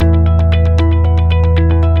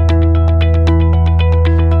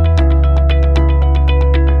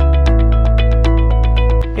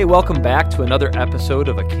welcome back to another episode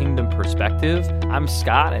of A Kingdom Perspective. I'm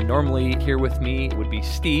Scott, and normally here with me would be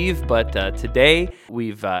Steve, but today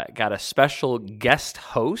we've got a special guest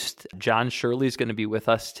host. John Schirle is going to be with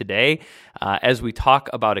us today as we talk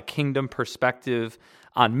about a kingdom perspective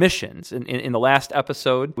on missions. In the last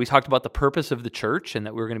episode, we talked about the purpose of the church and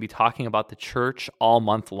that we were going to be talking about the church all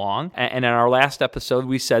month long. And in our last episode,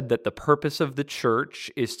 we said that the purpose of the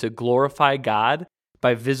church is to glorify God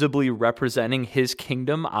by visibly representing His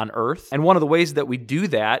kingdom on earth. And one of the ways that we do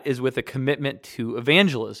that is with a commitment to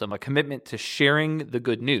evangelism, a commitment to sharing the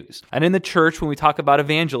good news. And in the church, when we talk about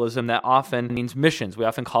evangelism, that often means missions. We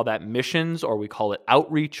often call that missions, or we call it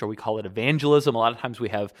outreach, or we call it evangelism. A lot of times we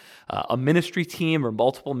have a ministry team or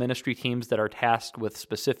multiple ministry teams that are tasked with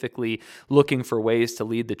specifically looking for ways to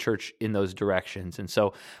lead the church in those directions. And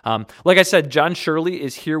so, like I said, John Schirle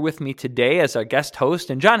is here with me today as a guest host,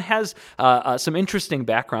 and John has some interesting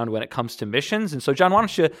background when it comes to missions. And so, John, why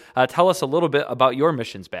don't you tell us a little bit about your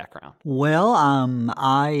missions background? Well,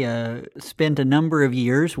 I spent a number of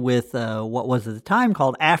years with what was at the time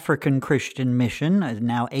called African Christian Mission,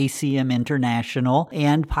 now ACM International,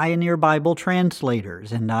 and Pioneer Bible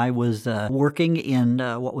Translators. And I was working in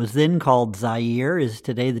what was then called Zaire, is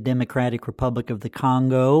today the Democratic Republic of the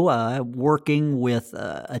Congo, working with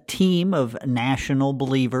a team of national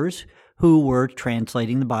believers who were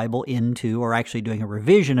translating the Bible into, or actually doing a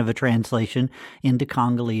revision of a translation into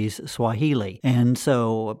Congolese Swahili. And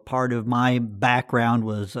so part of my background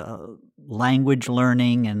was language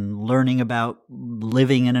learning and learning about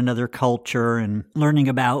living in another culture and learning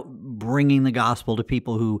about bringing the gospel to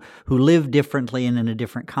people who live differently and in a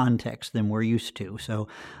different context than we're used to. So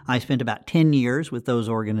I spent about 10 years with those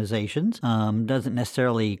organizations. Doesn't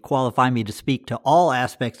necessarily qualify me to speak to all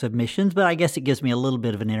aspects of missions, but I guess it gives me a little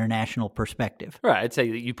bit of an international perspective. Right. I'd say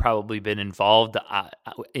that you've probably been involved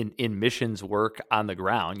in missions work on the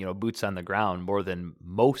ground, boots on the ground, more than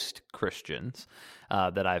most Christians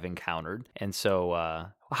that I've encountered. And so,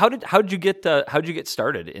 how'd you get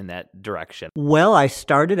started in that direction? Well, I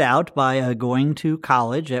started out by going to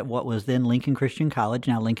college at what was then Lincoln Christian College,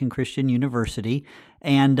 now Lincoln Christian University,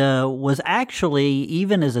 and was actually,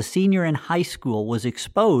 even as a senior in high school, was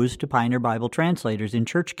exposed to Pioneer Bible Translators in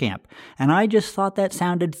church camp. And I just thought that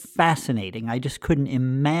sounded fascinating. I just couldn't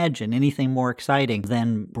imagine anything more exciting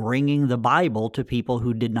than bringing the Bible to people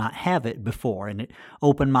who did not have it before. And it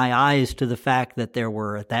opened my eyes to the fact that there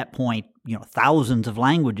were, at that point, thousands of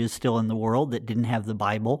languages still in the world that didn't have the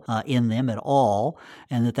Bible in them at all,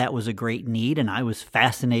 and that was a great need. And I was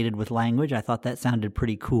fascinated with language. I thought that sounded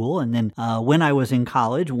pretty cool. And then when I was in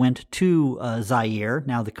college, went to Zaire,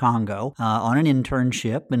 now the Congo, on an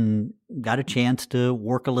internship, and got a chance to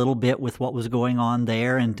work a little bit with what was going on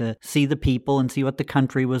there and to see the people and see what the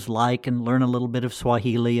country was like and learn a little bit of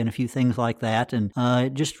Swahili and a few things like that. And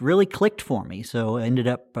it just really clicked for me. So I ended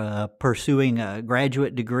up pursuing a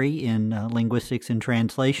graduate degree in linguistics and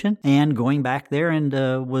translation and going back there, and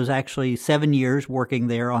was actually 7 years working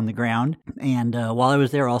there on the ground. And while I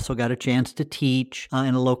was there, also got a chance to teach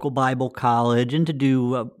in a local Bible college and to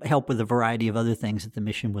do help with a variety of other things that the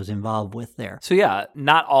mission was involved with there. So yeah,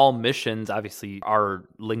 not all missions obviously are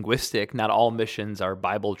linguistic, not all missions are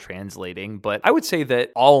Bible translating, but I would say that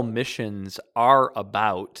all missions are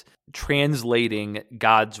about translating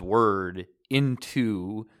God's word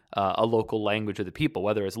into a local language of the people,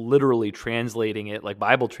 whether it's literally translating it like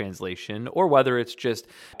Bible translation, or whether it's just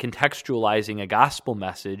contextualizing a gospel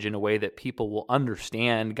message in a way that people will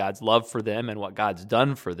understand God's love for them and what God's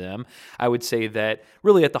done for them. I would say that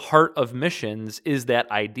really at the heart of missions is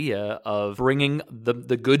that idea of bringing the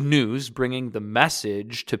good news, bringing the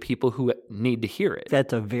message to people who need to hear it.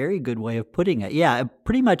 That's a very good way of putting it. Yeah,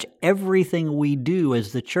 pretty much everything we do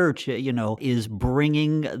as the church, is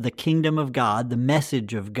bringing the kingdom of God, the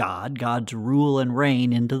message of God's rule and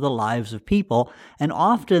reign into the lives of people. And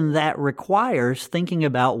often that requires thinking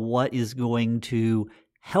about what is going to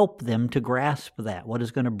help them to grasp that. What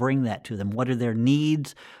is going to bring that to them? What are their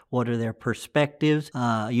needs? What are their perspectives?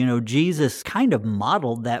 Jesus kind of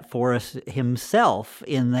modeled that for us himself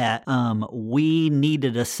in that we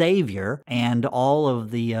needed a savior, and all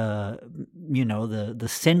of the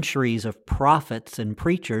centuries of prophets and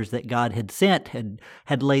preachers that God had sent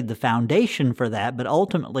had laid the foundation for that. But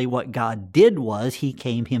ultimately what God did was he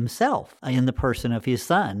came himself in the person of his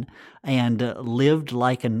son and lived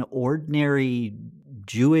like an ordinary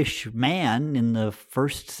Jewish man in the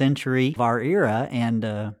first century of our era,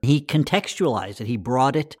 and he contextualized it. He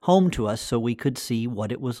brought it home to us so we could see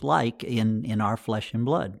what it was like in our flesh and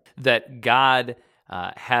blood. That God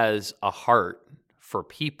has a heart for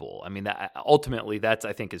people. I mean, ultimately, that's,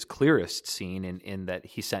 I think, his clearest seen in that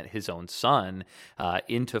he sent his own son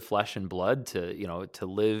into flesh and blood to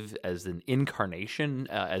live as an incarnation,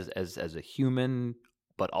 as a human,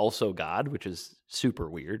 but also God, which is super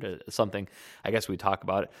weird. Something I guess we talk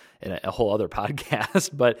about in a whole other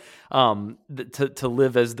podcast. But to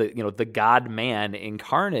live as the God man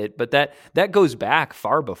incarnate, but that goes back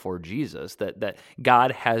far before Jesus. That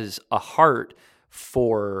God has a heart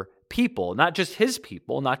for people, not just his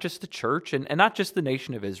people, not just the church, and not just the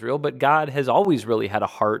nation of Israel, but God has always really had a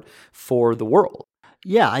heart for the world.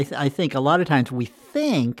 Yeah, I think a lot of times we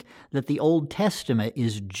think that the Old Testament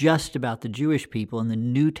is just about the Jewish people and the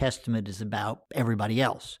New Testament is about everybody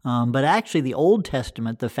else. But actually, the Old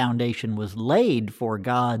Testament, the foundation was laid for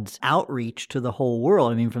God's outreach to the whole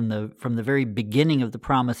world. I mean, from the very beginning of the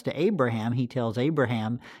promise to Abraham, he tells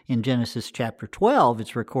Abraham in Genesis chapter 12,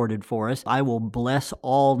 it's recorded for us, I will bless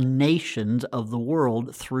all nations of the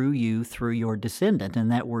world through you, through your descendant.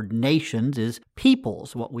 And that word nations is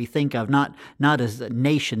peoples, what we think of, not as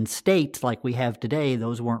nation states like we have today.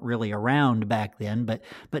 Those weren't really around back then, but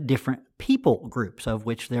different people groups, of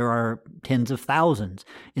which there are tens of thousands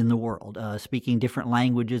in the world, speaking different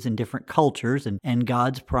languages and different cultures. And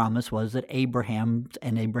God's promise was that Abraham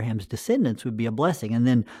and Abraham's descendants would be a blessing. And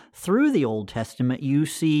then through the Old Testament, you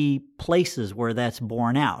see places where that's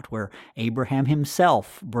borne out, where Abraham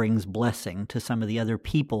himself brings blessing to some of the other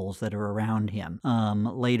peoples that are around him.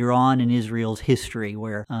 Later on in Israel's history,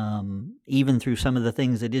 where even through some of the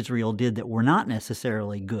things that Israel did that were not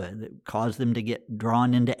necessarily good, that caused them to get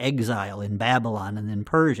drawn into exile in Babylon and then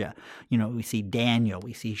Persia. We see Daniel,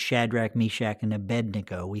 we see Shadrach, Meshach, and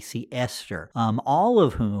Abednego, we see Esther, all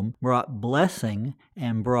of whom brought blessing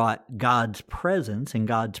and brought God's presence and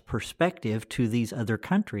God's perspective to these other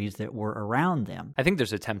countries that were around them. I think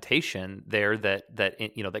there's a temptation there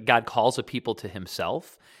that God calls a people to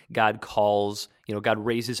himself. God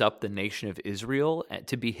raises up the nation of Israel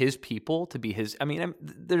to be his people, to be his,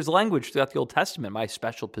 there's language throughout the Old Testament, my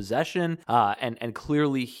special possession, and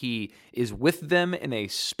clearly he is with them in a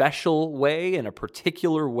special way, in a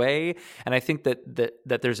particular way. And I think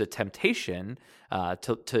that there's a temptation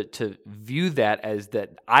to view that as that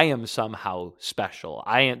I am somehow special.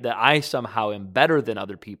 I somehow am better than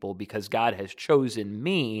other people because God has chosen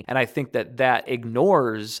me. And I think that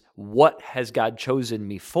ignores what has God chosen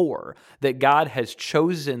me for. That God has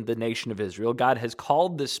chosen the nation of Israel. God has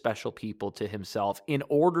called this special people to himself in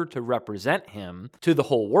order to represent him to the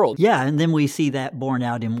whole world. Yeah, and then we see that borne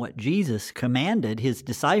out in what Jesus commanded his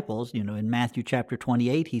disciples. In Matthew chapter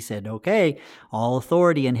 28, he said, okay, all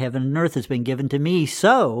authority in heaven and earth has been given to me,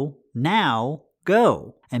 so now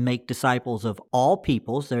go and make disciples of all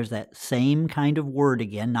peoples. There's that same kind of word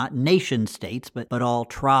again, not nation states, but all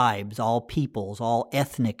tribes, all peoples, all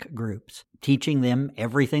ethnic groups, teaching them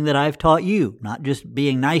everything that I've taught you, not just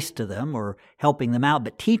being nice to them or helping them out,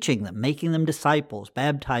 but teaching them, making them disciples,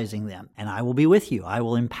 baptizing them, and I will be with you. I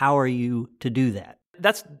will empower you to do that.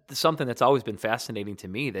 That's something that's always been fascinating to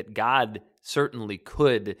me, that God certainly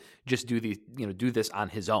could just do this on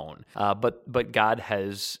his own. But God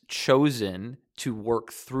has chosen to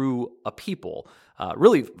work through a people.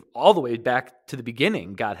 Really, all the way back to the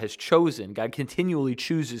beginning, God continually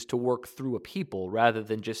chooses to work through a people rather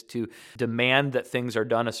than just to demand that things are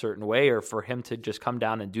done a certain way or for him to just come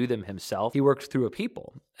down and do them himself. He works through a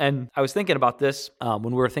people. And I was thinking about this when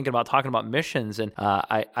we were thinking about talking about missions, and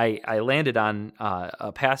I landed on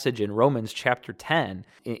a passage in Romans chapter 10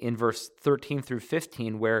 in verse 13 through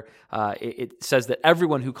 15 where it says that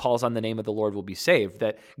everyone who calls on the name of the Lord will be saved,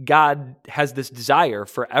 that God has this desire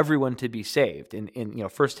for everyone to be saved. In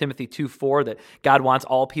 1 Timothy 2:4, that God wants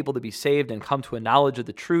all people to be saved and come to a knowledge of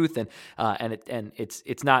the truth, and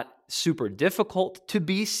it's not super difficult to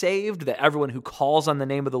be saved, that everyone who calls on the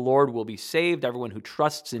name of the Lord will be saved, everyone who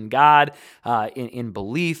trusts in God in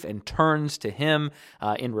belief and turns to him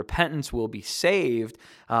in repentance will be saved.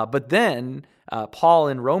 But then Paul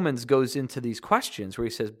in Romans goes into these questions where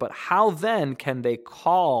he says, but how then can they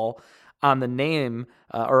call on the name,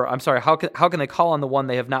 how can they call on the one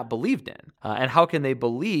they have not believed in? And how can they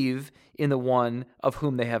believe in the one of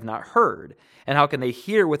whom they have not heard? And how can they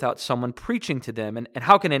hear without someone preaching to them? And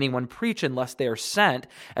how can anyone preach unless they are sent?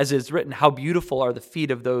 As is written, how beautiful are the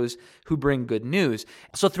feet of those who bring good news.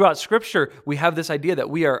 So throughout Scripture, we have this idea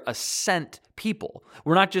that we are a sent people.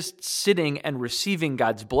 We're not just sitting and receiving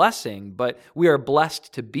God's blessing, but we are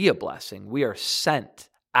blessed to be a blessing. We are sent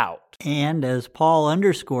out. And as Paul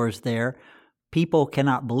underscores there, people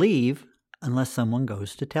cannot believe unless someone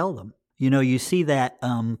goes to tell them. You see that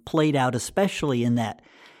played out especially in that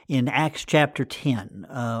in Acts chapter 10,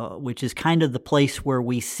 which is kind of the place where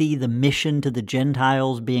we see the mission to the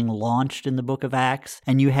Gentiles being launched in the book of Acts.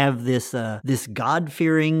 And you have this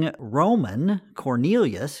God-fearing Roman,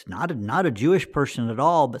 Cornelius, not a Jewish person at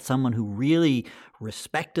all, but someone who really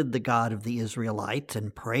respected the God of the Israelites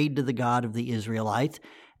and prayed to the God of the Israelites.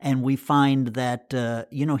 And we find that,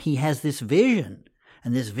 he has this vision.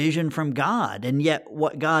 And this vision from God. And yet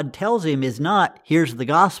what God tells him is not, here's the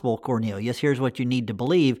gospel, Cornelius, here's what you need to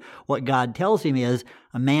believe. What God tells him is,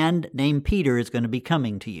 a man named Peter is going to be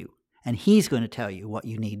coming to you, and he's going to tell you what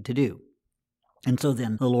you need to do. And so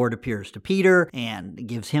then the Lord appears to Peter and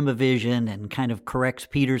gives him a vision and kind of corrects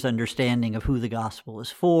Peter's understanding of who the gospel is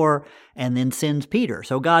for, and then sends Peter.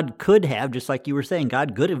 So God could have, just like you were saying,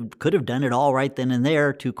 God could have done it all right then and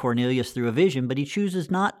there to Cornelius through a vision, but he chooses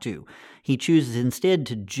not to. He chooses instead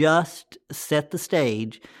to just set the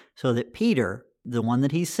stage so that Peter, the one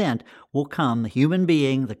that he sent, will come, the human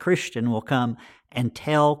being, the Christian, will come and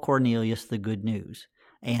tell Cornelius the good news.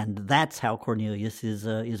 And that's how Cornelius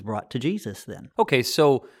is brought to Jesus then. Okay,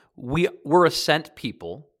 so we're a sent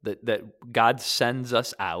people, that God sends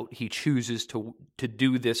us out. He chooses to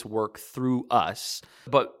do this work through us.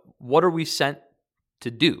 But what are we sent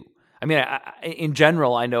to do? I mean, in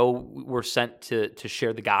general, I know we're sent to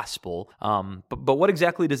share the gospel, but what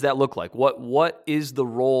exactly does that look like? What is the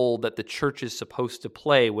role that the church is supposed to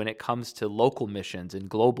play when it comes to local missions and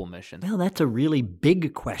global missions? Well, that's a really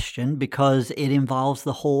big question because it involves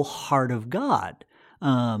the whole heart of God.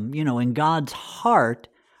 In God's heart,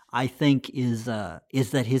 I think, is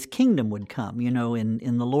that his kingdom would come.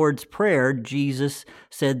 In the Lord's Prayer, Jesus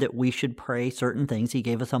said that we should pray certain things. He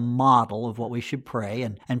gave us a model of what we should pray.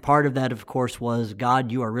 And part of that, of course, was,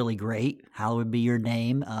 God, you are really great. Hallowed be your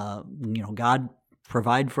name. God,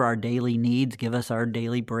 provide for our daily needs. Give us our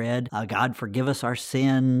daily bread. God, forgive us our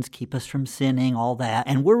sins. Keep us from sinning, all that.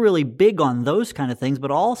 And we're really big on those kind of things.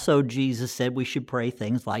 But also, Jesus said we should pray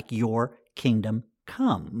things like, your kingdom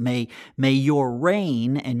come. May your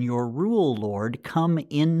reign and your rule, Lord, come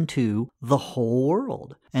into the whole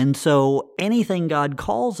world. And so anything God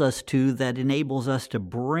calls us to that enables us to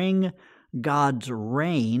bring God's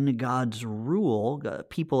reign, God's rule,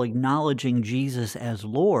 people acknowledging Jesus as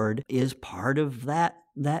Lord, is part of that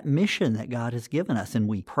mission that God has given us. And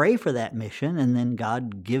we pray for that mission, and then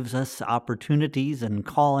God gives us opportunities and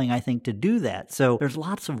calling, I think, to do that. So there's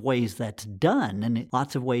lots of ways that's done, and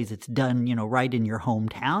lots of ways it's done, right in your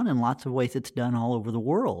hometown, and lots of ways it's done all over the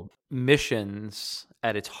world. Missions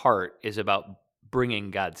at its heart is about bringing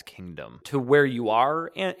God's kingdom to where you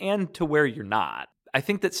are and to where you're not. I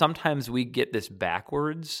think that sometimes we get this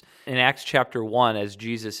backwards. In Acts chapter 1, as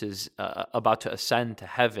Jesus is about to ascend to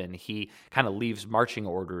heaven, he kind of leaves marching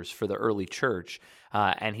orders for the early church,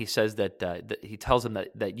 and he says that he tells them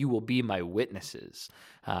that you will be my witnesses,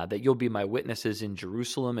 that you'll be my witnesses in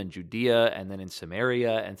Jerusalem and Judea and then in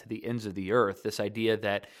Samaria and to the ends of the earth. This idea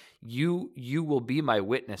that you will be my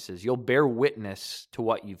witnesses. You'll bear witness to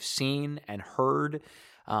what you've seen and heard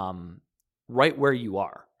right where you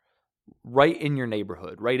are. Right in your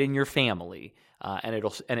neighborhood, right in your family, and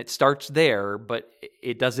it starts there, but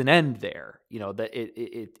it doesn't end there. That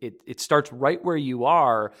it starts right where you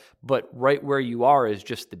are, but right where you are is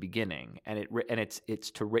just the beginning, and it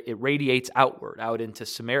radiates outward, out into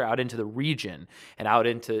Samaria, out into the region, and out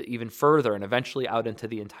into even further, and eventually out into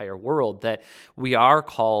the entire world. That we are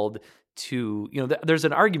called to. There's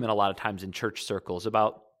an argument a lot of times in church circles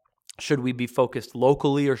about should we be focused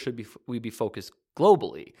locally or should we be focused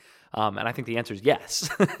globally. And I think the answer is yes.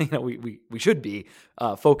 We should be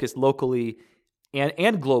focused locally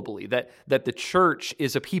and globally. That the church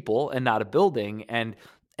is a people and not a building, and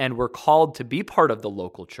we're called to be part of the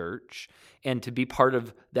local church and to be part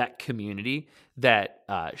of that community that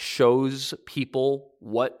shows people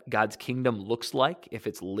what God's kingdom looks like if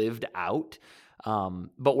it's lived out.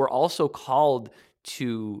 But we're also called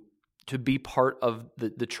to be part of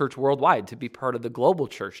the church worldwide, to be part of the global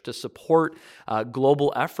church, to support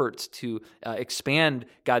global efforts to expand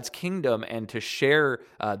God's kingdom and to share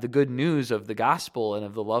the good news of the gospel and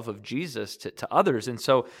of the love of Jesus to others. And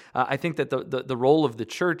so I think that the role of the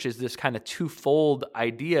church is this kind of twofold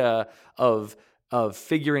idea of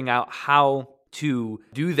figuring out how to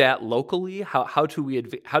do that locally. How do we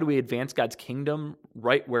advance God's kingdom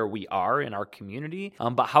right where we are in our community?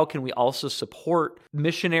 But how can we also support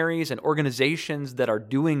missionaries and organizations that are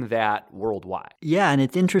doing that worldwide? Yeah, and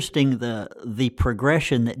it's interesting the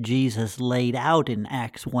progression that Jesus laid out in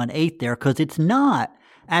Acts 1:8 there, because it's not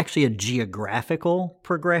actually a geographical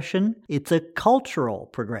progression. It's a cultural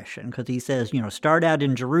progression, because he says, start out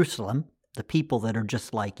in Jerusalem, the people that are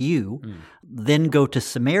just like you, then go to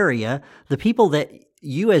Samaria, the people that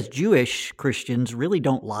you as Jewish Christians really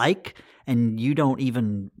don't like and you don't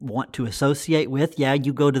even want to associate with,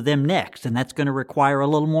 you go to them next. And that's going to require a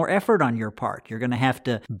little more effort on your part. You're going to have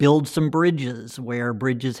to build some bridges where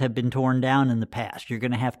bridges have been torn down in the past. You're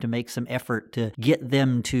going to have to make some effort to get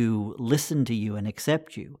them to listen to you and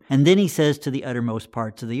accept you. And then he says to the uttermost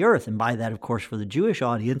parts of the earth. And by that, of course, for the Jewish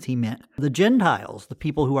audience, he meant the Gentiles, the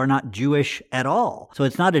people who are not Jewish at all. So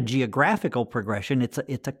it's not a geographical progression. It's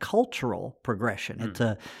a cultural progression.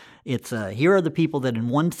 It's here are the people that in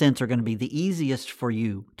one sense are going to be the easiest for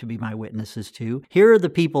you to be my witnesses to. Here are the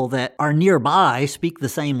people that are nearby, speak the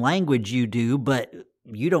same language you do, but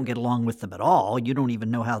you don't get along with them at all. You don't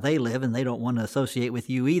even know how they live, and they don't want to associate with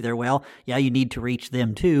you either. Well, you need to reach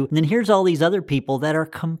them too. And then here's all these other people that are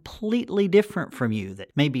completely different from you,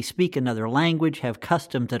 that maybe speak another language, have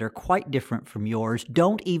customs that are quite different from yours,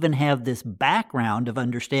 don't even have this background of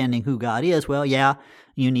understanding who God is. Well,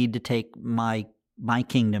 you need to take my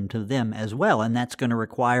kingdom to them as well. And that's going to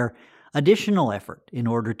require additional effort in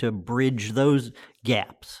order to bridge those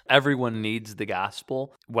gaps. Everyone needs the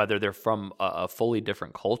gospel, whether they're from a fully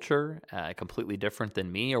different culture, completely different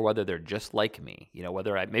than me, or whether they're just like me.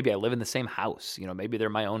 Whether maybe I live in the same house, maybe they're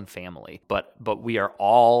my own family. But we are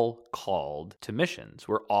all called to missions.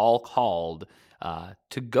 We're all called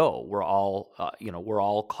to go. We're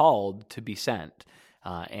all called to be sent.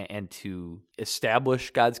 And to establish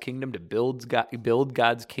God's kingdom, to build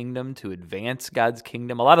God's kingdom, to advance God's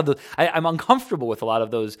kingdom. A lot of I'm uncomfortable with a lot of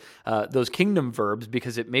those kingdom verbs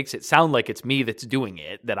because it makes it sound like it's me that's doing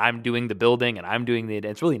it, that I'm doing the building and I'm doing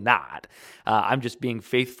it's really not. I'm just being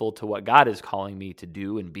faithful to what God is calling me to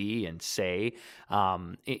do and be and say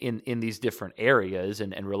in these different areas,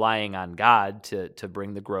 and relying on God to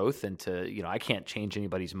bring the growth and to I can't change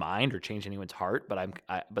anybody's mind or change anyone's heart,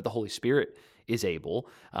 but the Holy Spirit is able,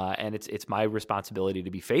 and it's my responsibility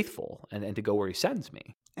to be faithful and to go where he sends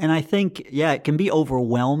me. And I think, it can be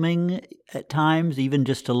overwhelming at times, even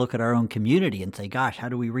just to look at our own community and say, gosh, how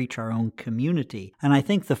do we reach our own community? And I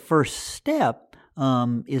think the first step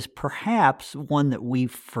is perhaps one that we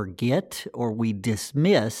forget or we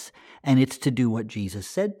dismiss, and it's to do what Jesus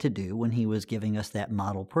said to do when he was giving us that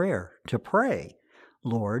model prayer, to pray,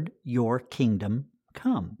 Lord, your kingdom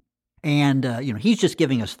come. And, he's just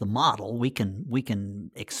giving us the model. We can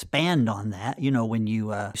expand on that. When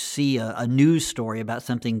you see a news story about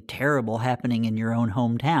something terrible happening in your own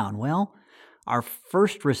hometown, well, our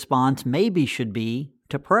first response maybe should be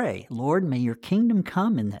to pray, Lord, may your kingdom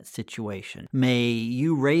come in that situation. May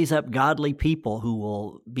you raise up godly people who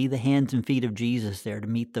will be the hands and feet of Jesus there to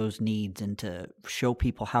meet those needs and to show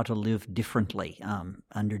people how to live differently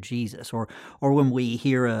under Jesus. Or when we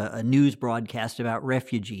hear a news broadcast about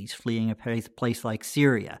refugees fleeing a place like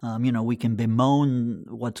Syria, we can bemoan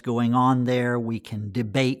what's going on there. We can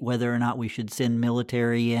debate whether or not we should send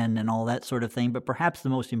military in and all that sort of thing. But perhaps the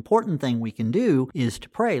most important thing we can do is to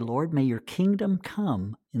pray, Lord, may your kingdom come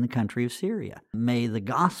in the country of Syria. May the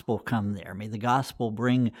gospel come there. May the gospel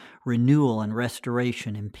bring renewal and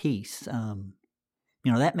restoration and peace.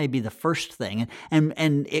 That may be the first thing.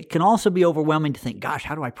 And it can also be overwhelming to think, gosh,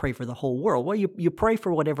 how do I pray for the whole world? Well, you pray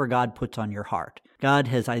for whatever God puts on your heart. God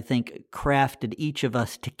has, I think, crafted each of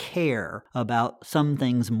us to care about some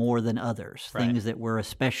things more than others, right. Things that we're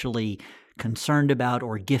especially concerned about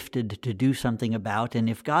or gifted to do something about. And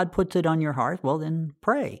if God puts it on your heart, well, then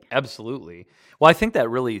pray. Absolutely. Well, I think that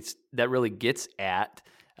really gets at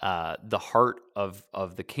the heart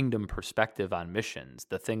of the kingdom perspective on missions.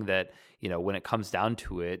 The thing that, when it comes down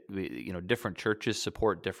to it, different churches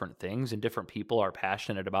support different things and different people are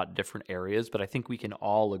passionate about different areas. But I think we can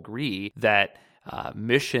all agree that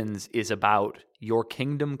missions is about your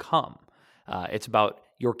kingdom come. It's about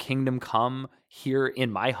your kingdom come here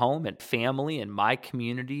in my home and family and my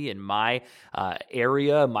community and my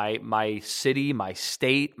area, my city, my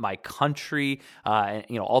state, my country, and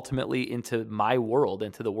ultimately into my world,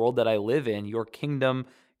 into the world that I live in. Your kingdom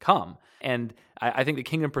come. And I think the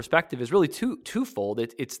kingdom perspective is really twofold.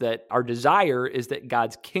 It's that our desire is that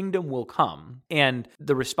God's kingdom will come, and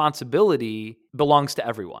the responsibility belongs to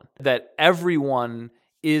everyone. That everyone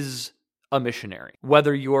is a missionary,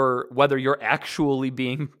 whether you're actually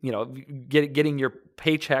being, getting your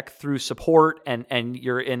paycheck through support and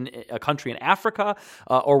you're in a country in Africa,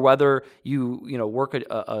 or whether you work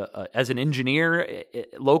as an engineer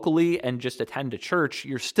locally and just attend a church,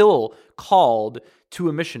 you're still called to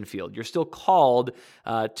a mission field. You're still called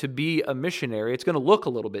to be a missionary. It's going to look a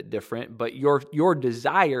little bit different, but your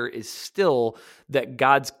desire is still that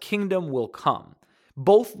God's kingdom will come.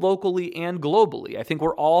 both locally and globally. I think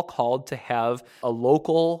we're all called to have a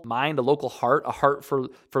local mind, a local heart, a heart for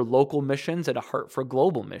local missions and a heart for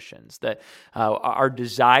global missions. That our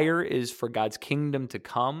desire is for God's kingdom to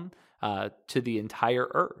come to the entire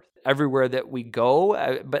earth. Everywhere that we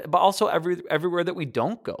go, but also everywhere that we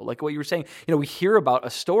don't go. Like what you were saying, we hear about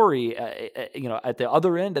a story, at the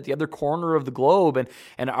other end, at the other corner of the globe,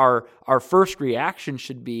 and our first reaction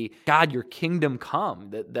should be, God, your kingdom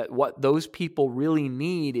come. That what those people really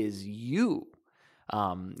need is you.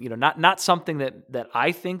 Not something that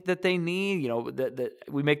I think that they need. That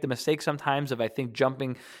we make the mistake sometimes of, I think,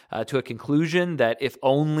 jumping to a conclusion that if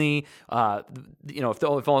only,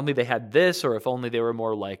 if only they had this, or if only they were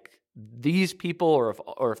more like these people, or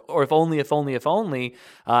if only.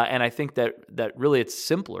 And I think that really it's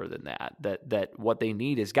simpler than that. That what they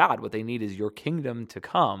need is God. What they need is your kingdom to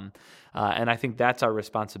come. And I think that's our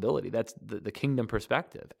responsibility. That's the kingdom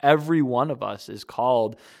perspective. Every one of us is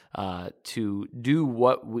called to do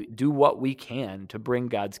what we can to bring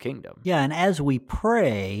God's kingdom. Yeah, and as we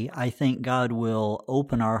pray, I think God will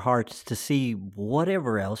open our hearts to see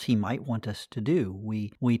whatever else He might want us to do.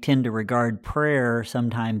 We tend to regard prayer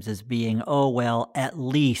sometimes as being, oh, well, at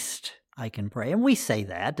least I can pray. And we say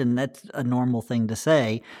that, and that's a normal thing to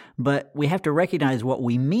say, but we have to recognize what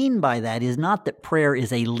we mean by that is not that prayer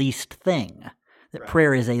is a least thing, that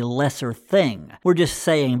prayer is a lesser thing. We're just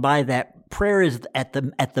saying by that, prayer is at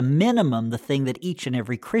the minimum the thing that each and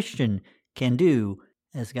every Christian can do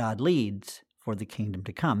as God leads for the kingdom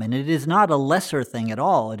to come. And it is not a lesser thing at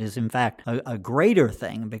all. It is, in fact, a greater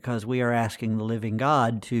thing, because we are asking the living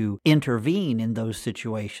God to intervene in those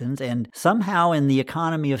situations. And somehow in the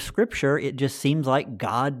economy of Scripture, it just seems like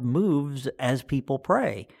God moves as people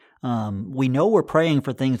pray. We know we're praying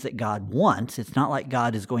for things that God wants. It's not like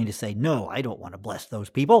God is going to say, no, I don't want to bless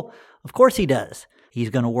those people. Of course He does. He's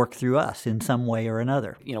going to work through us in some way or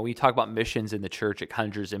another. When you talk about missions in the church, it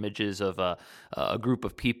conjures images of a group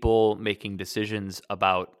of people making decisions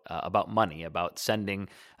about money, about sending,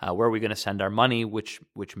 where are we going to send our money, which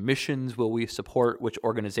missions will we support, which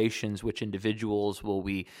organizations, which individuals will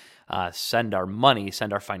we send our money,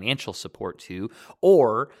 send our financial support to,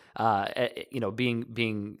 or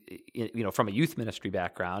being from a youth ministry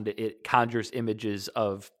background, it conjures images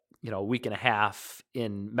of a week and a half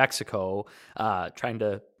in Mexico, trying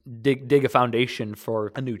to dig a foundation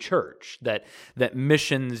for a new church. That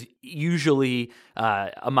missions usually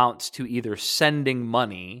amounts to either sending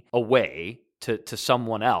money away to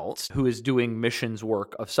someone else who is doing missions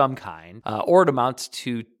work of some kind, or it amounts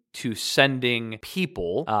to sending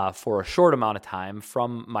people for a short amount of time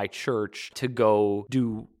from my church to go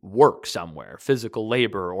do work somewhere, physical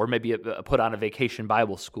labor, or maybe put on a vacation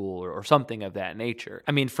Bible school or something of that nature.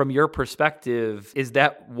 I mean, from your perspective, is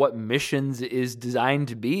that what missions is designed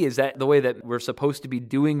to be? Is that the way that we're supposed to be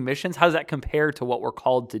doing missions? How does that compare to what we're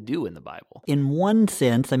called to do in the Bible? In one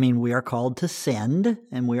sense, I mean, we are called to send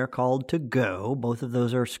and we are called to go. Both of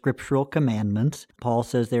those are scriptural commandments. Paul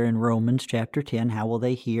says there in Romans chapter 10, how will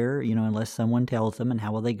they hear, unless someone tells them, and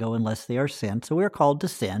how will they go unless they are sent? So we're called to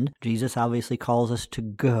send. Jesus obviously calls us to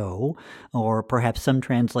go, or perhaps some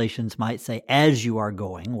translations might say, as you are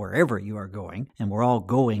going, wherever you are going, and we're all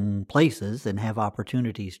going places and have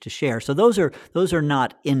opportunities to share. So those are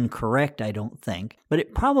not incorrect, I don't think, but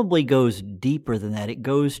it probably goes deeper than that. It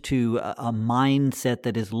goes to a mindset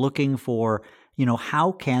that is looking for,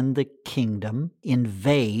 how can the kingdom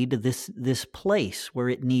invade this place where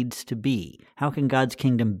it needs to be? How can God's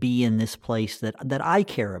kingdom be in this place that I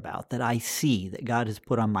care about, that I see, that God has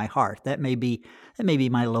put on my heart? That may be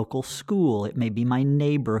my local school. It may be my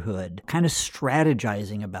neighborhood. Kind of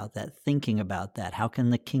strategizing about that, thinking about that. How can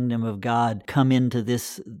the kingdom of God come into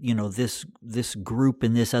this, this group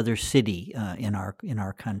in this other city in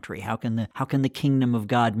our country? How can the kingdom of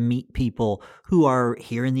God meet people who are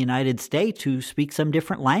here in the United States who speak some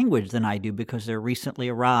different language than I do because they're recently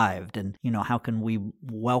arrived? And, how can we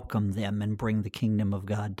welcome them and bring the kingdom of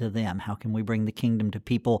God to them? How can we bring the kingdom to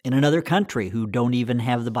people in another country who don't even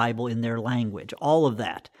have the Bible in their language? All of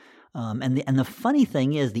that. And the funny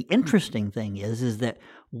thing is, the interesting thing is that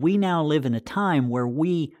we now live in a time where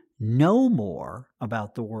we know more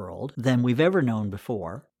about the world than we've ever known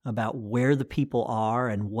before, about where the people are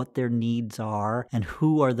and what their needs are and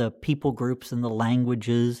who are the people groups and the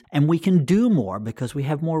languages. And we can do more because we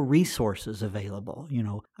have more resources available.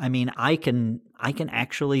 I mean, I can I can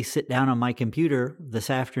actually sit down on my computer this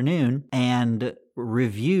afternoon and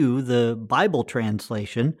review the Bible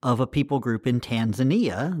translation of a people group in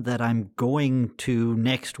Tanzania that I'm going to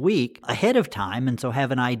next week ahead of time, and so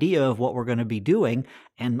have an idea of what we're going to be doing.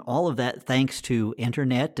 And all of that thanks to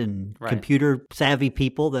internet and computer savvy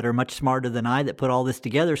people that are much smarter than I that put all this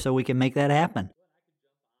together so we can make that happen.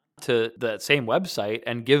 To that same website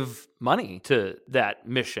and give money to that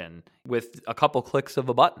mission with a couple clicks of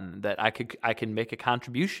a button that I can make a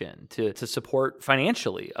contribution to support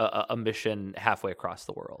financially a mission halfway across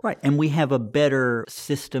the world. Right. And we have a better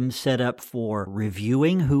system set up for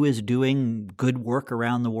reviewing who is doing good work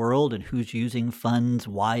around the world and who's using funds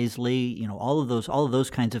wisely. You know, all of those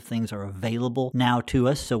kinds of things are available now to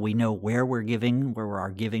us, so we know where we're giving, where our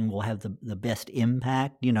giving will have the best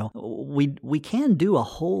impact. You know, we can do a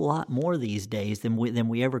whole lot more these days than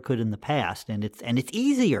we ever could in the past, and it's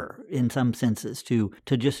easier in some senses to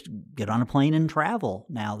just get on a plane and travel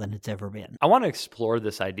now than it's ever been. I want to explore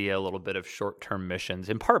this idea a little bit of short-term missions,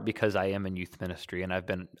 in part because I am in youth ministry and I've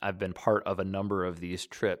been part of a number of these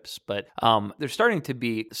trips. But there's starting to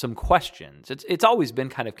be some questions. It's always been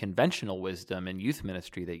kind of conventional wisdom in youth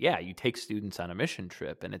ministry that you take students on a mission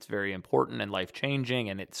trip and it's very important and life-changing,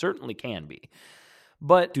 and it certainly can be.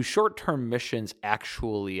 But do short-term missions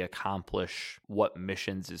actually accomplish what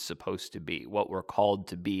missions is supposed to be, what we're called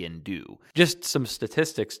to be and do? Just some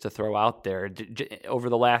statistics to throw out there. Over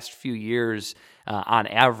the last few years, on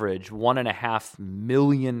average, 1.5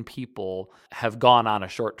 million people have gone on a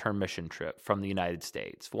short-term mission trip from the United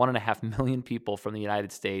States. 1.5 million people from the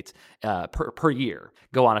United States per year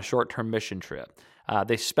go on a short-term mission trip.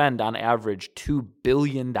 They spend on average $2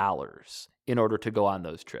 billion in order to go on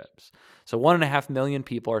those trips. So 1.5 million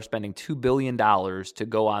people are spending $2 billion to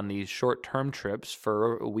go on these short-term trips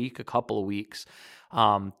for a week, a couple of weeks,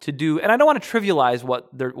 to do. And I don't want to trivialize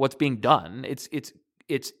what's being done.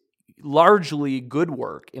 It's largely good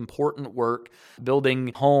work, important work,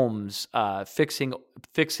 building homes, fixing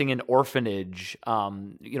an orphanage,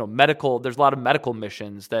 medical. There's a lot of medical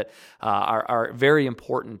missions that are very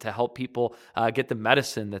important to help people get the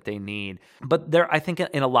medicine that they need. But I think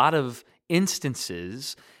in a lot of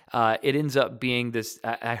instances, it ends up being this,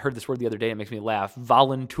 I heard this word the other day, it makes me laugh,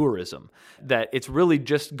 voluntourism, that it's really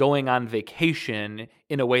just going on vacation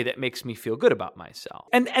in a way that makes me feel good about myself.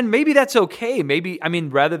 And maybe that's okay. Maybe, I'm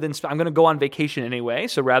going to go on vacation anyway,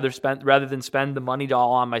 so rather than spend the money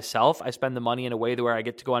all on myself, I spend the money in a way where I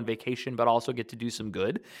get to go on vacation, but also get to do some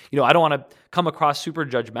good. I don't want to come across super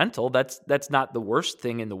judgmental. That's not the worst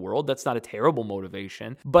thing in the world. That's not a terrible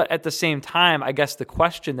motivation. But at the same time, I guess the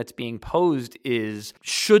question that's being posed is,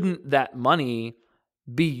 shouldn't that money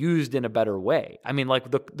be used in a better way? I mean, like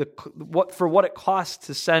what it costs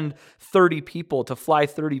to send 30 people, to fly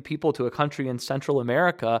 30 people to a country in Central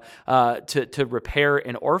America to repair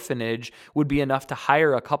an orphanage would be enough to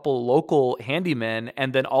hire a couple local handymen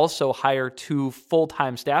and then also hire 2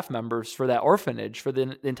 full-time staff members for that orphanage for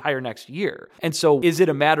the entire next year. And so is it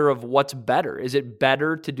a matter of what's better? Is it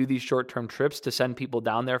better to do these short-term trips, to send people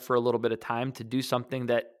down there for a little bit of time to do something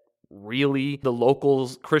that really the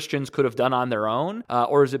locals, Christians, could have done on their own?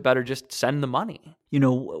 Or is it better just send the money?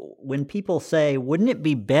 When people say, wouldn't it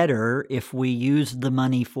be better if we used the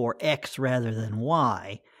money for X rather than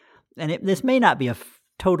Y? And this may not be a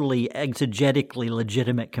totally exegetically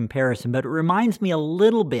legitimate comparison, but it reminds me a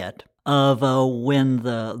little bit of when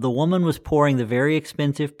the woman was pouring the very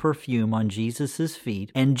expensive perfume on Jesus'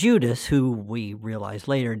 feet, and Judas, who we realize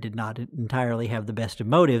later did not entirely have the best of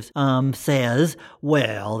motives, says,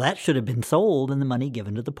 well, that should have been sold and the money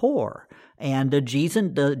given to the poor. And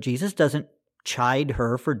Jesus doesn't chide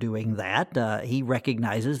her for doing that. He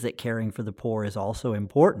recognizes that caring for the poor is also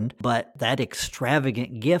important, but that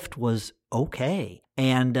extravagant gift was okay.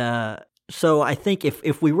 And so I think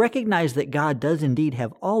if we recognize that God does indeed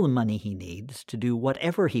have all the money he needs to do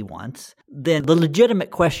whatever he wants, then the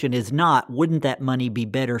legitimate question is not, wouldn't that money be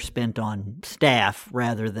better spent on staff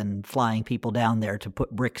rather than flying people down there to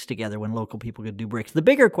put bricks together when local people could do bricks? The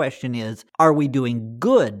bigger question is, are we doing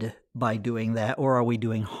good by doing that, or are we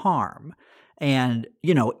doing harm? And,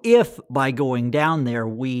 if by going down there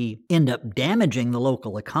we end up damaging the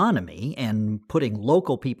local economy and putting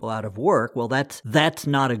local people out of work, well, that's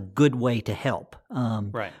not a good way to help.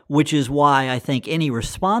 Right. Which is why I think any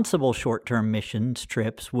responsible short-term missions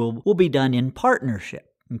trips will be done in partnership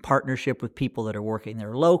with people that are working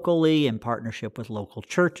there locally, in partnership with local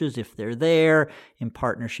churches if they're there, in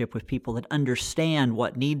partnership with people that understand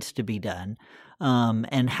what needs to be done,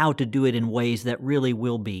 and how to do it in ways that really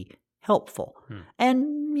will be helpful.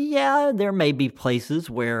 And Yeah, there may be places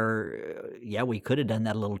where, we could have done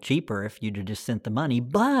that a little cheaper if you'd have just sent the money.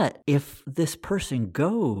 But if this person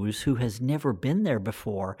goes who has never been there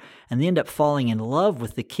before and they end up falling in love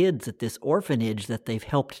with the kids at this orphanage that they've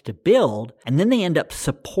helped to build, and then they end up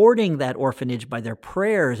supporting that orphanage by their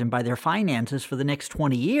prayers and by their finances for the next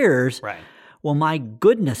 20 years, Right. well, my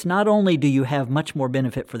goodness, not only do you have much more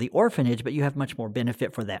benefit for the orphanage, but you have much more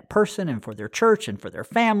benefit for that person and for their church and for their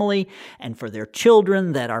family and for their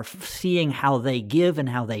children that are seeing how they give and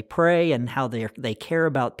how they pray and how they care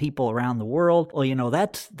about people around the world. Well,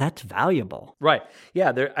 that's valuable. Right.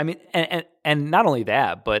 Yeah. And not only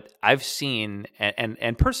that, but I've seen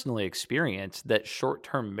and personally experienced that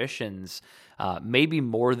short-term missions, maybe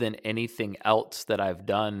more than anything else that I've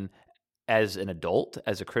done as an adult,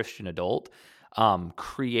 as a Christian adult, they don't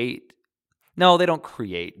create.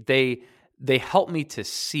 They help me to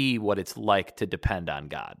see what it's like to depend on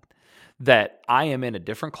God. That I am in a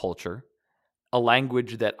different culture, a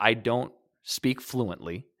language that I don't speak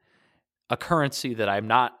fluently, a currency that I'm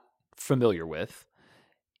not familiar with,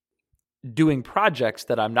 doing projects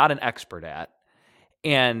that I'm not an expert at,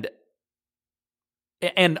 and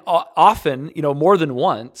often, more than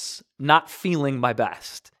once, not feeling my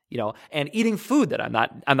best. And eating food that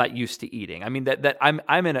I'm not used to eating. I mean that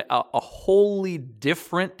I'm in a wholly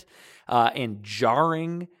different and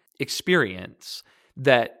jarring experience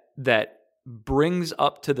that brings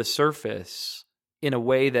up to the surface in a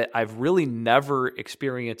way that I've really never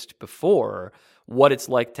experienced before what it's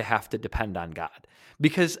like to have to depend on God.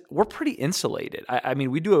 Because we're pretty insulated. I mean,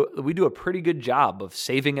 we do a pretty good job of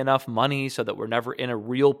saving enough money so that we're never in a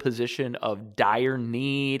real position of dire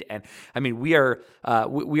need. And I mean, we are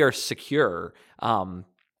secure. And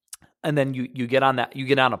then you get on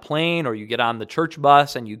a plane or you get on the church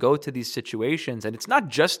bus and you go to these situations, and it's not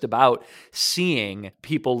just about seeing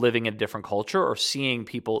people living in a different culture or seeing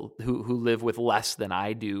people who live with less than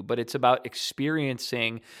I do, but it's about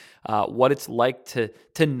experiencing what it's like to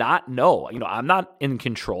not know. I'm not in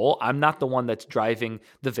control. I'm not the one that's driving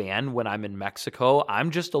the van when I'm in Mexico.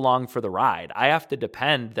 I'm just along for the ride. I have to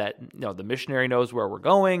depend that the missionary knows where we're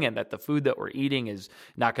going and that the food that we're eating is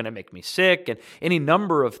not going to make me sick, and any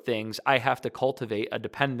number of things. I have to cultivate a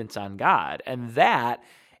dependence on God, and that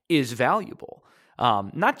is valuable.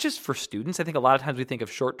 Not just for students. I think a lot of times we think of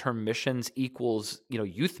short-term missions equals,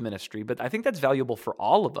 youth ministry, but I think that's valuable for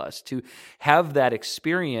all of us to have that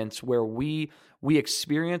experience where we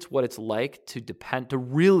experience what it's like to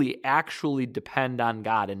really actually depend on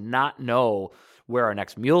God and not know where our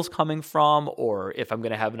next meal's coming from, or if I'm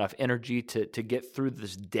going to have enough energy to get through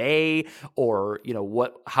this day, or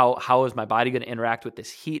how is my body going to interact with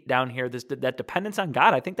this heat down here? That dependence on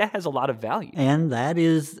God, I think that has a lot of value. And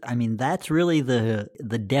that's really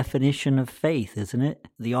the definition of faith, isn't it?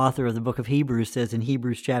 The author of the book of Hebrews says in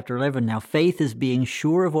Hebrews chapter 11, now faith is being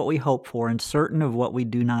sure of what we hope for and certain of what we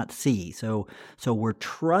do not see. So we're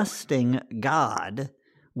trusting God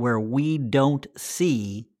where we don't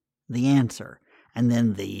see the answer. And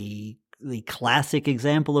then the classic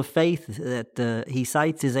example of faith that he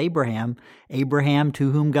cites is Abraham. Abraham,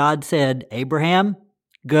 to whom God said, Abraham,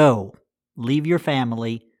 go, leave your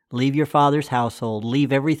family, leave your father's household,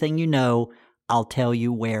 leave everything you know. I'll tell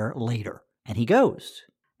you where later. And he goes.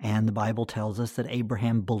 And the Bible tells us that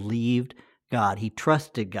Abraham believed God. He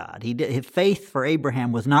trusted God. His faith for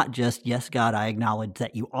Abraham was not just, yes, God, I acknowledge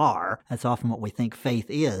that you are. That's often what we think faith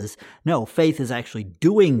is. No, faith is actually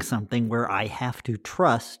doing something where I have to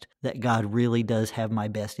trust that God really does have my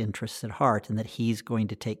best interests at heart and that He's going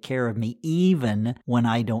to take care of me even when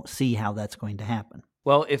I don't see how that's going to happen.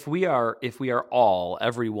 Well, if we are all,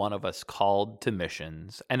 every one of us, called to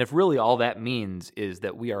missions, and if really all that means is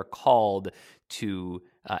that we are called to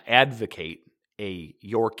advocate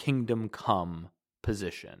your kingdom come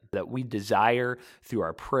position, that we desire through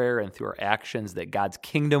our prayer and through our actions that God's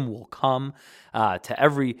kingdom will come to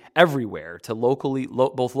everywhere, to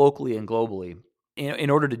both locally and globally. In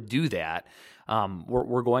order to do that,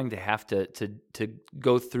 we're going to have to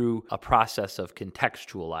go through a process of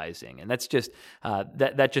contextualizing, and that's just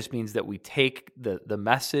that just means that we take the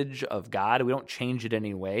message of God, we don't change it in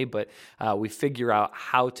any way, but we figure out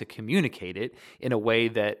how to communicate it in a way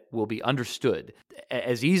that will be understood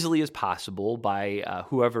as easily as possible by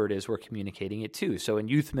whoever it is we're communicating it to. So in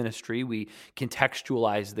youth ministry, we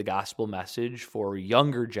contextualize the gospel message for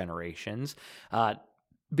younger generations,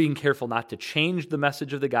 being careful not to change the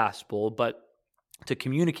message of the gospel, but to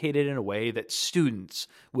communicate it in a way that students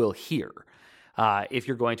will hear. If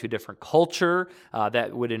you're going to a different culture,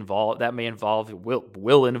 that will involve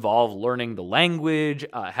learning the language,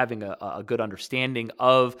 having a good understanding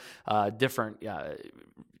of different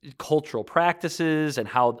cultural practices and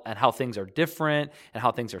how things are different and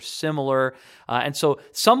how things are similar. And so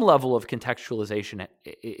some level of contextualization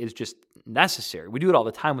is just necessary. We do it all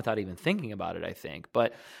the time without even thinking about it, I think.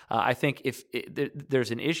 But I think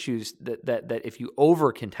there's an issue that if you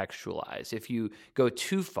over-contextualize, if you go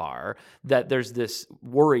too far, that there's this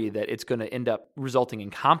worry that it's going to end up resulting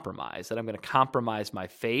in compromise, that I'm going to compromise my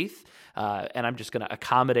faith, and I'm just going to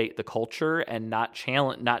accommodate the culture and not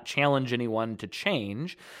challenge anyone to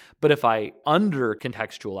change. But if I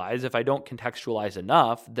under-contextualize, if I don't contextualize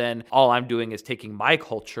enough, then all I'm doing is taking my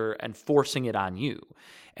culture and forcing it on you.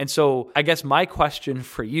 And so I guess my question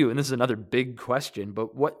for you, and this is another big question,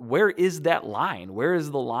 but where is that line? Where is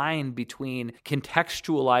the line between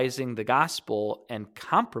contextualizing the gospel and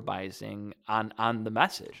compromising on the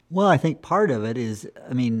message? Well, I think part of it is,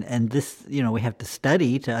 and this, we have to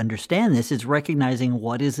study to understand this, is recognizing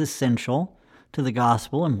what is essential to the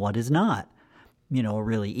gospel and what is not. A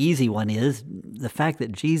really easy one is the fact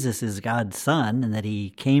that Jesus is God's Son and that He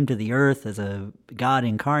came to the earth as a God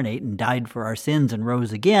incarnate and died for our sins and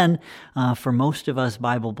rose again. For most of us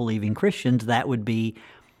Bible-believing Christians, that would be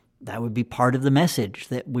part of the message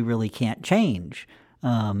that we really can't change,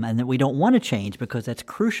 and that we don't want to change because that's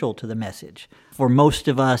crucial to the message. For most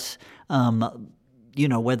of us,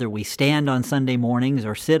 whether we stand on Sunday mornings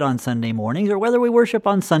or sit on Sunday mornings or whether we worship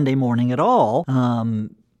on Sunday morning at all,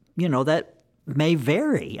 that may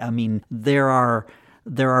vary. There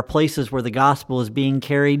are places where the gospel is being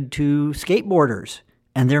carried to skateboarders,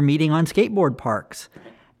 and they're meeting on skateboard parks,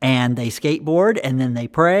 and they skateboard, and then they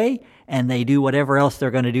pray, and they do whatever else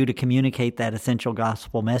they're going to do to communicate that essential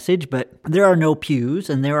gospel message. But there are no pews,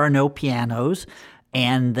 and there are no pianos,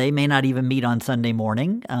 and they may not even meet on Sunday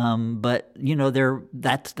morning. But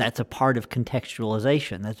that's a part of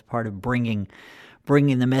contextualization. That's part of bringing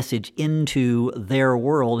the message into their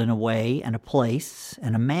world in a way and a place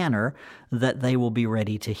and a manner that they will be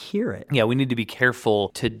ready to hear it. Yeah, we need to be careful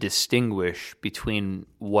to distinguish between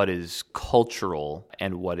what is cultural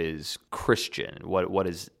and what is Christian, what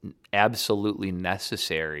is absolutely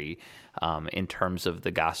necessary in terms of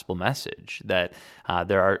the gospel message. That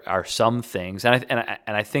there are some things, and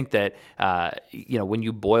I think that when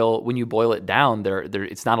you boil it down, there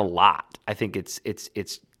it's not a lot. I think it's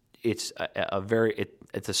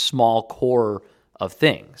a small core of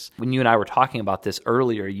things. When you and I were talking about this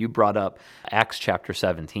earlier, you brought up Acts chapter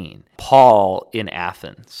 17. Paul in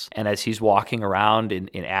Athens, and as he's walking around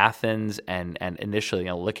in Athens and initially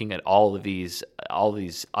looking at all of these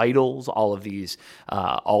idols, all of these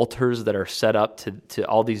altars that are set up to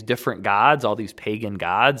all these different gods, all these pagan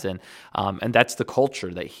gods, and that's the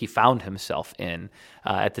culture that he found himself in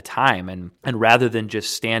at the time. And rather than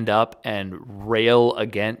just stand up and rail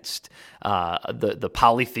against the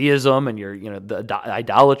polytheism and the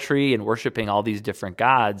idolatry and worshiping all these different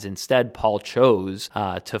gods, instead Paul chose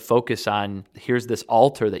to focus on, here's this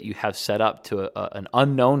altar that you have set up to an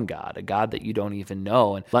unknown God, a God that you don't even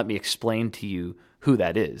know, and let me explain to you who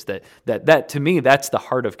that is. That to me, that's the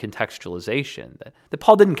heart of contextualization. That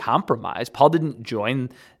Paul didn't compromise. Paul didn't join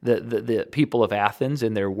the people of Athens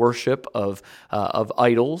in their worship of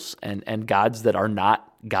idols and gods that are not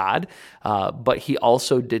God, but he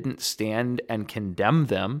also didn't stand and condemn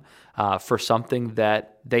them for something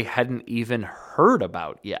that they hadn't even heard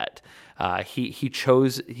about yet. He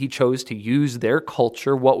chose to use their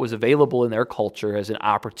culture, what was available in their culture, as an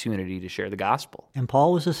opportunity to share the gospel. And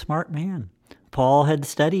Paul was a smart man. Paul had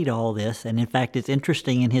studied all this, and in fact, it's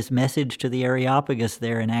interesting in his message to the Areopagus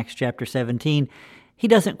there in Acts chapter 17, he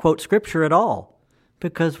doesn't quote Scripture at all.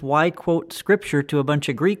 Because why quote Scripture to a bunch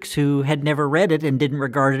of Greeks who had never read it and didn't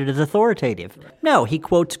regard it as authoritative? No, he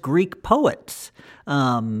quotes Greek poets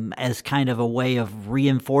as kind of a way of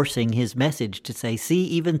reinforcing his message to say, see,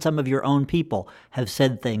 even some of your own people have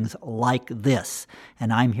said things like this,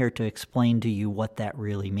 and I'm here to explain to you what that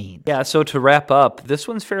really means. Yeah, so to wrap up, this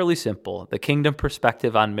one's fairly simple. The kingdom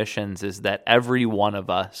perspective on missions is that every one of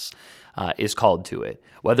us is called to it.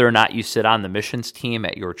 Whether or not you sit on the missions team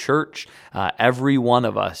at your church, every one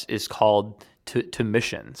of us is called to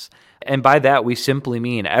missions. And by that, we simply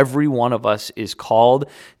mean every one of us is called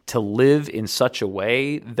to live in such a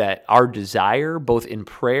way that our desire, both in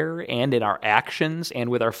prayer and in our actions and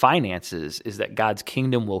with our finances, is that God's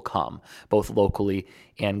kingdom will come, both locally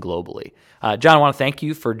and globally. John, I want to thank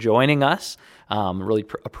you for joining us. Really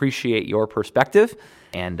appreciate your perspective.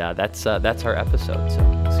 And that's our episode.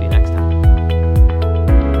 So see you next time.